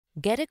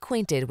Get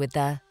acquainted with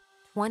the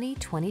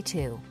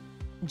 2022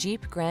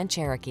 Jeep Grand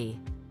Cherokee.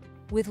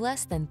 With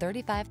less than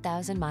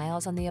 35,000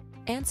 miles on the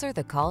answer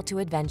the call to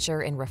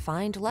adventure in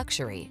refined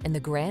luxury in the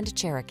Grand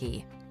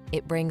Cherokee.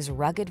 It brings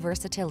rugged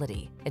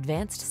versatility,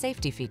 advanced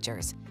safety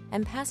features,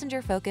 and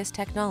passenger-focused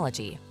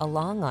technology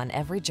along on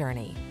every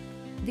journey.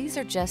 These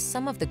are just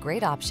some of the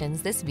great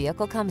options this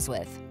vehicle comes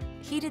with: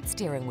 heated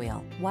steering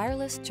wheel,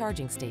 wireless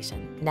charging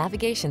station,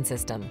 navigation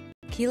system,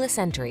 keyless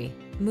entry,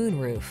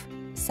 moonroof,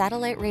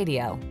 satellite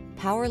radio,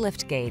 power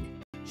liftgate,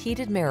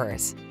 heated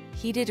mirrors,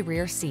 heated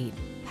rear seat,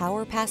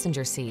 power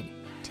passenger seat.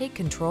 Take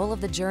control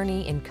of the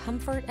journey in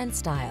comfort and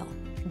style.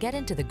 Get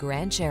into the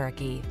Grand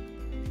Cherokee.